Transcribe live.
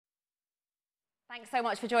Thanks so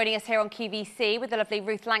much for joining us here on QVC with the lovely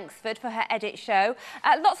Ruth Langsford for her edit show.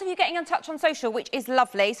 Lots of you getting in touch on social, which is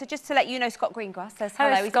lovely. So just to let you know, Scott Greengrass says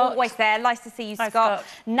hello. Hello, He's always there. Nice to see you, Scott. Scott.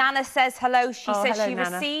 Nana says hello. She says hello, she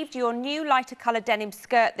Nana. received your new lighter coloured denim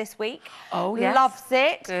skirt this week. Oh, yes. Loves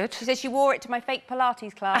it. Good. She says she wore it to my fake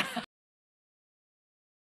Pilates class.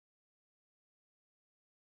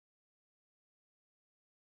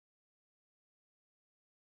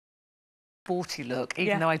 40 look,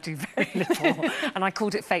 even though I do very little. And I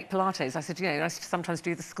called it fake Pilates. I said, you know, I sometimes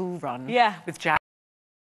do the school run with Jack.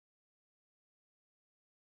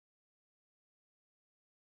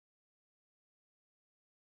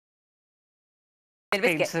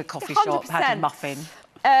 Came to the coffee shop, had a muffin.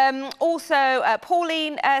 Also,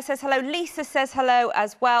 Pauline says hello. Lisa says hello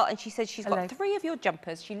as well. And she says she's got 3 of your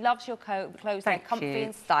jumpers. She loves your clothes. They're comfy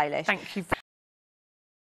and stylish. Thank you.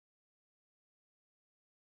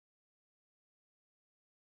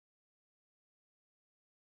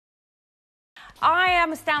 I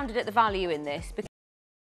am astounded at the value in this. Because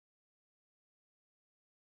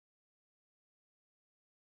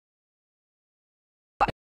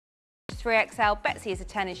 3XL. Betsy is a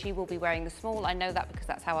 10 and she will be wearing the small. I know that because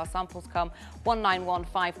that's how our samples come.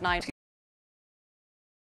 19159.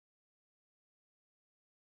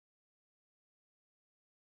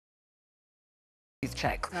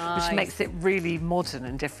 Check, nice. Which makes it really modern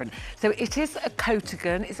and different. So it is a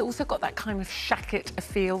coatigan. It's also got that kind of shacket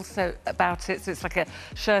feel about it. So it's like a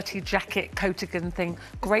shirty jacket coatigan thing.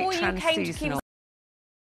 Great trans-seasonal.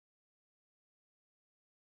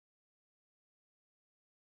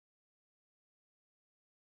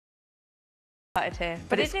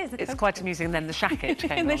 But it's quite amusing. And then the shacket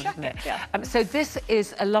came on, isn't it? Yeah. So this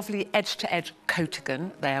is a lovely edge-to-edge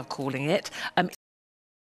coatigan, they are calling it.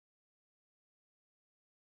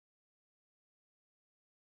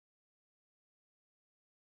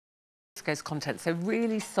 Content, so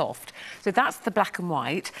really soft. So that's the black and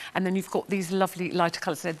white, and then you've got these lovely lighter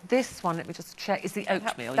colours. So this one, let me just check, is the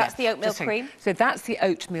oatmeal. That's the oatmeal cream. So that's the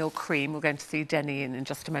oatmeal cream. We're going to see Denny in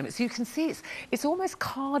just a moment. So you can see it's almost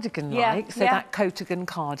cardigan-like, so that coatigan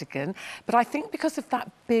cardigan. But I think because of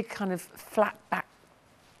that big kind of flat back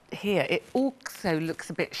here, it also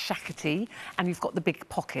looks a bit shackety, and you've got the big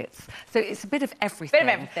pockets. So it's a bit of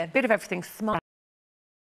everything. Bit of everything. Smart.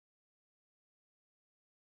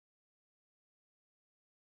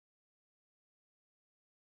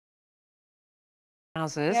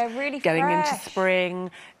 Trousers, really going fresh.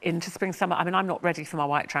 into spring, summer. I mean, I'm not ready for my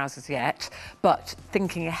white trousers yet, but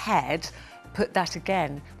thinking ahead, put that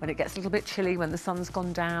again when it gets a little bit chilly, when the sun's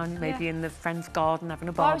gone down, maybe in the friend's garden having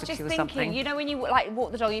a barbecue or something. I was just thinking, you know, when you like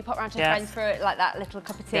walk the dog, you pop around to a friend for like that little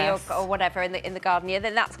cup of tea or whatever in the garden. Yeah,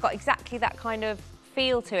 then that's got exactly that kind of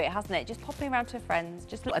feel to it, hasn't it? Just popping around to friends.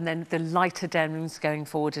 And then the lighter denims going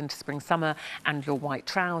forward into spring, summer, and your white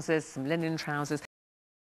trousers, some linen trousers.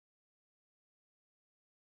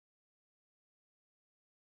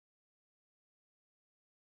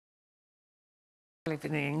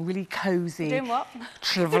 Living really cosy. Doing what?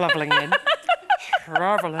 Travelling in.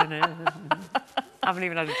 Travelling in. I haven't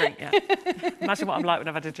even had a drink yet. Imagine what I'm like when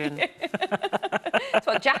I've had a gin. That's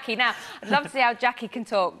what Jackie now. I'd love to see how Jackie can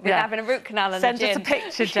talk with having a root canal and Send a gin. us a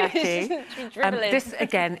picture, Jackie. This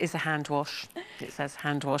again is a hand wash. It says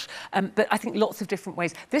hand wash. But I think lots of different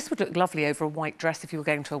ways. This would look lovely over a white dress if you were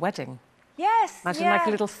going to a wedding. Yes. Imagine like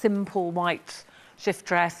a little simple white shift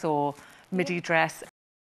dress or midi dress.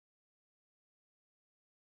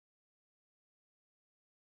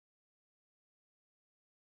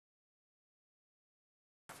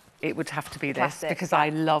 It would have to be this because I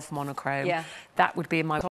love monochrome. Yeah. That would be in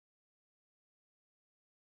my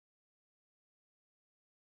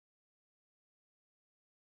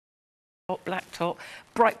black top,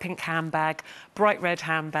 bright pink handbag, bright red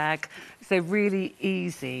handbag. So really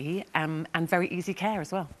easy and very easy care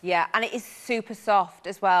as well. Yeah, and it is super soft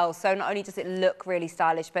as well. So not only does it look really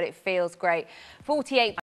stylish, but it feels great.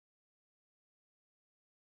 48.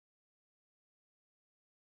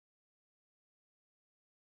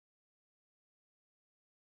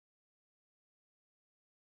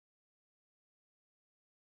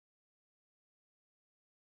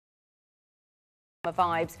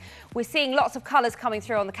 Vibes. We're seeing lots of colours coming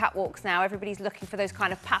through on the catwalks now. Everybody's looking for those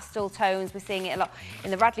kind of pastel tones. We're seeing it a lot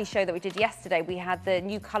in the Radley show that we did yesterday. We had the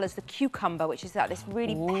new colours, the cucumber, which is like this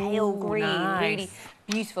really pale green, really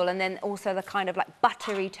beautiful, and then also the kind of like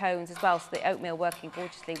buttery tones as well. So the oatmeal working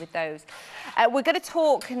gorgeously with those. We're going to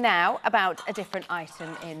talk now about a different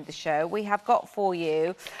item in the show. We have got for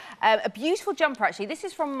you a beautiful jumper, actually. This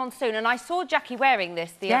is from Monsoon, and I saw Jackie wearing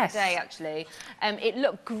this the other day, actually. It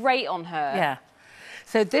looked great on her. Yeah.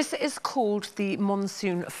 So this is called the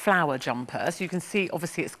Monsoon Flower Jumper. So you can see,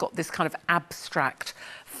 obviously, it's got this kind of abstract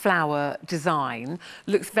flower design.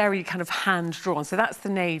 Looks very kind of hand-drawn. So that's the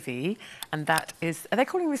navy, and that is... Are they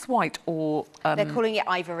calling this white or... They're calling it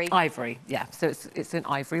ivory. Ivory, yeah. So it's an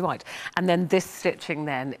ivory white. And then this stitching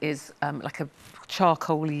then is like a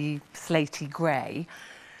charcoaly, slaty grey.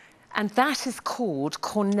 And that is called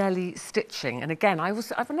Cornelli stitching. And again, I've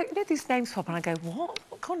looked these names pop and I go, what?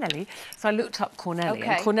 Cornelli? So I looked up Cornelli.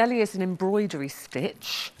 Okay. And Cornelli is an embroidery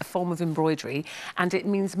stitch, a form of embroidery, and it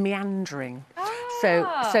means meandering.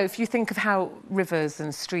 Ah. So if you think of how rivers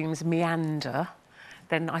and streams meander,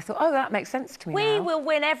 then I thought, oh, that makes sense to me We now. will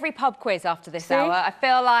win every pub quiz after this hour. I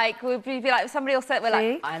feel like we'll be like, somebody will say, we're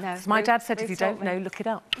See? like, I know. So my dad said, if you don't know, look it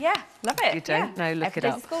up. Yeah, love it. If you don't know, look it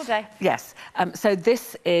up. Every day's a school day. Yes. So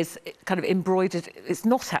this is kind of embroidered. It's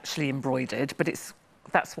not actually embroidered, but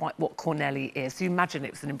that's what Cornelli is. So you imagine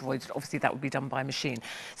it was an embroidered, obviously that would be done by machine.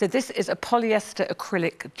 So this is a polyester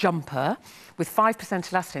acrylic jumper with 5%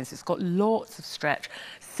 elastane. So it's got lots of stretch,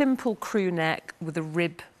 simple crew neck with a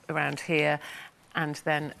rib around here. And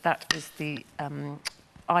then that is the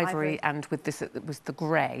ivory, and with this it was the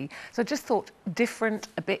grey. So I just thought different,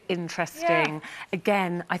 a bit interesting. Yeah.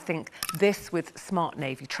 Again, I think this with smart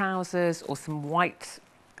navy trousers or some white,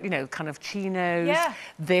 you know, kind of chinos. Yeah.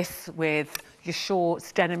 This with your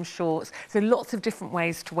shorts, denim shorts. So lots of different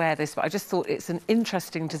ways to wear this, but I just thought it's an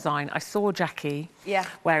interesting design. I saw Jackie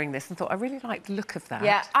wearing this and thought I really like the look of that.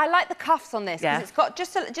 Yeah, I like the cuffs on this because Yeah. it's got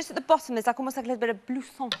just at the bottom, there's like almost like a little bit of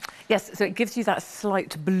blouson. Yes, so it gives you that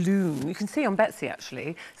slight balloon. You can see on Betsy,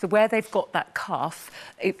 actually. So where they've got that cuff,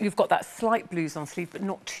 you've got that slight blouson sleeve, but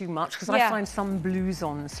not too much, because I find some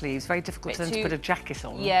blouson sleeves very difficult to put a jacket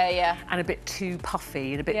on. Yeah, yeah. And a bit too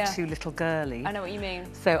puffy and a bit too little girly. I know what you mean.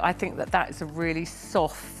 So I think that is a really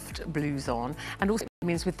soft blouson. And also it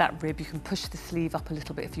means with that rib, you can push the sleeve up a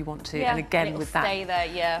little bit if you want to. Yeah, and again, and with that, stay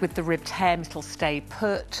there, with the ribbed hem, it'll stay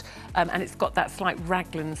put. And it's got that slight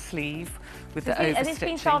raglan sleeve with the overstitching. Has this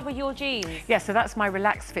been styled with your jeans? Yeah, so that's my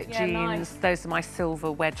relaxed fit jeans. Nice. Those are my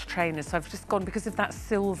silver wedge trainers. So I've just gone, because of that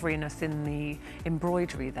silveriness in the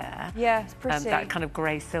embroidery there. Yeah, it's pretty. That kind of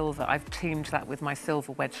grey silver, I've teamed that with my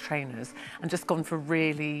silver wedge trainers and just gone for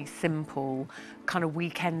really simple kind of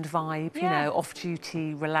weekend vibe, you know,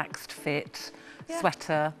 off-duty, relaxed fit,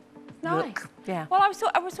 sweater. Nice. Look. Yeah. Well, I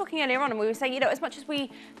was talking earlier on, and we were saying, you know, as much as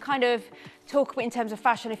we kind of talk in terms of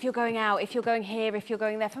fashion, if you're going out, if you're going here, if you're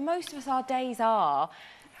going there, for most of us, our days are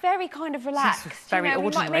very kind of relaxed. Very you know,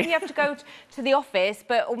 ordinary. Maybe you have to go to the office,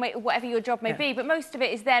 or whatever your job may be, but most of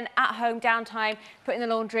it is then at home, downtime, putting the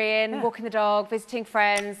laundry in, walking the dog, visiting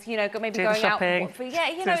friends, you know, maybe do going the shopping, out.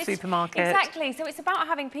 You know, the supermarket. Exactly. So it's about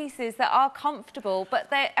having pieces that are comfortable, but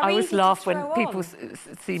they're I always laugh when people on.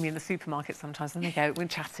 see me in the supermarket sometimes, and they go, we're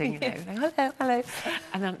chatting, you know, they go, hello, hello.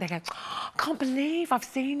 And then they go, oh, I can't believe I've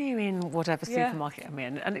seen you in whatever supermarket I'm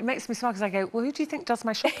in. And it makes me smile because I go, well, who do you think does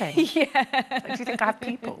my shopping? Do you think I have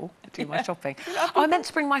people do my shopping? Oh, I meant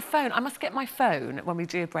to bring my phone. I must get my phone when we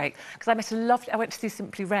do a break, because I met a lovely... I went to see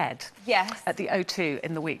Simply Red at the O2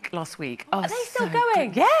 in the last week. Oh, are they still so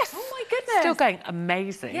going? Good. Yes. Oh, my goodness. Still going.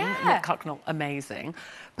 Amazing. Yeah. Nick Hucknall, amazing.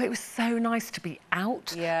 But it was so nice to be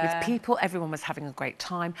out with people. Everyone was having a great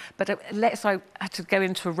time. But so I had to go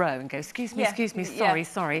into a row and go, excuse me,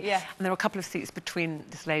 sorry. Yeah. And there were a couple of seats between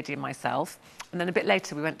this lady and myself. And then a bit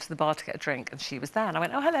later, we went to the bar to get a drink, and she was there. And I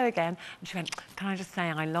went, oh, hello again. And she went, can I just say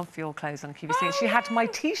I love your clothes on QVC? And she had my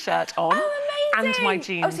T-shirt on and my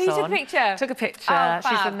jeans on. Oh, so you took a picture? Took a picture.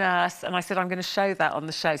 She's a nurse. And I said, I'm going to show that on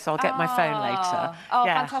the show, so I'll get my phone later. Oh,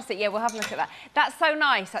 fantastic. Yeah, we'll have a look at that. That's so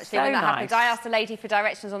nice, actually, when that happens. I asked a lady for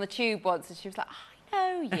directions on the tube once, and she was like,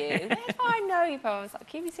 I know you. Where do I know you from? I was like,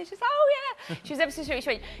 QVC. She was like, oh, yeah. She was ever so sweet. She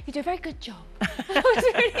went, you do a very good job. That was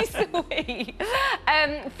really sweet.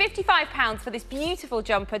 £55 for this beautiful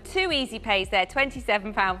jumper. 2 easy pays there,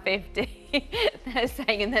 £27.50. They're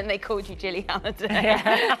saying, and then they called you Gilly Halliday.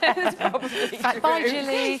 That's probably true. Bye,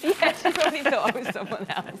 Gilly. Yeah, she probably thought I was someone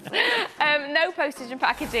else. No postage and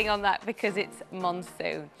packaging on that because it's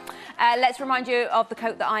monsoon. Let's remind you of the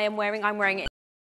coat that I am wearing. I'm wearing it